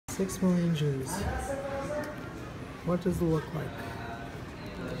6 million Jews. What does it look like?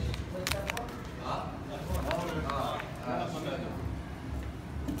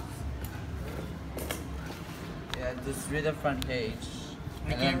 Yeah, just read the front page.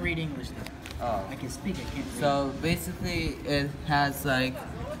 I can't read English though. Oh. I can speak, I can't read. So basically, it has like,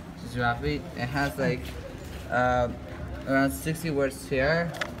 just rapid. It has like around 60 words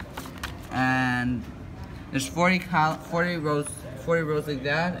here, and there's 40 rows like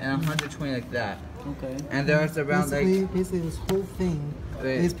that, and 120 like that. Okay. And there's around Basically, this whole thing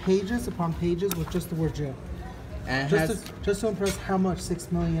Wait. is pages upon pages with just the word Jew. and Just to impress how much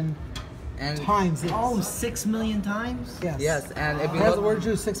 6 million and times is. Oh, 6 million times? Yes. yes, and if It you has look, the word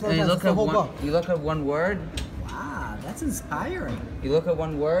Jew 6 and million you times. look It's the at whole one, book. you look at one word. Wow, that's inspiring. You look at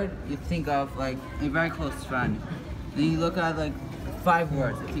one word, you think of like a very close friend. Then you look at like 5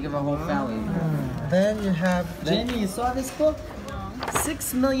 words, you think of a whole family. Then you have Jenny, you saw this book? No.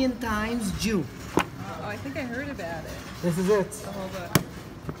 6 million times Jew. Oh, I think I heard about it. this is it. The whole book.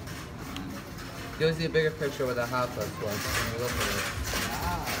 Gives you a bigger picture of what the house looks like when you look at it.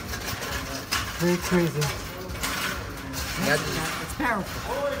 Very crazy. It's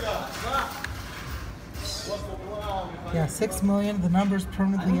powerful. Yeah, 6 million. The numbers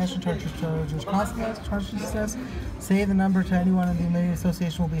permanently etched into Jewish consciousness says, say the number to anyone in the immediate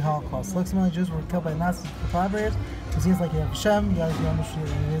association will be Holocaust. 6 million Jews were killed by Nazis and collaborators. Museums like Yad Vashem,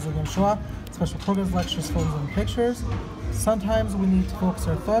 Yad Shoah, special programs, lectures, photos, and pictures. Sometimes we need to focus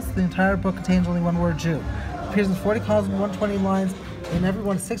our thoughts. The entire book contains only one word, Jew. It appears in 40 columns and 120 lines. In every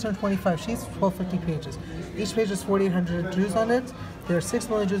one, 625 sheets, 1250 pages. Each page has 4,800 Jews on it. There are 6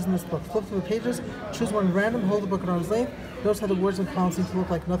 million Jews in this book. Flip through the pages, choose one at random, hold the book at arm's length. Notice how the words and columns seem to look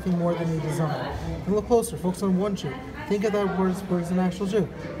like nothing more than a design. Then look closer, focus on one Jew. Think of that word as an actual Jew.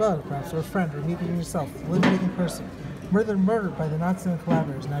 Relative, perhaps, or a friend, or a meeting yourself, a living person. Murdered by the Nazis and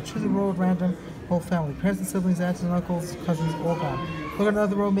collaborators. Now choose a row at random, whole family. Parents and siblings, aunts and uncles, cousins, all gone. Look at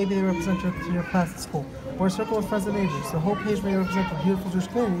another row, maybe they represent your class at school. Or a circle of friends and neighbors. The whole page may represent a beautiful Jewish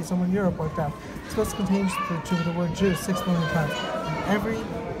community somewhere in Europe like that. This list contains the word Jew 6 million times. And every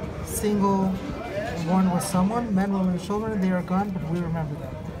single one was someone, men, women, and children. They are gone, but we remember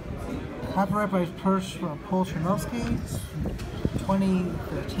them. Copyright by Paul Chernovsky,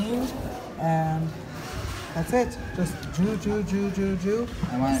 2013. And that's it. Just Jew.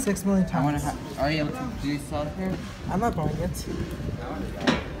 6 million times. Are you able to do you sell it here? I'm not buying it.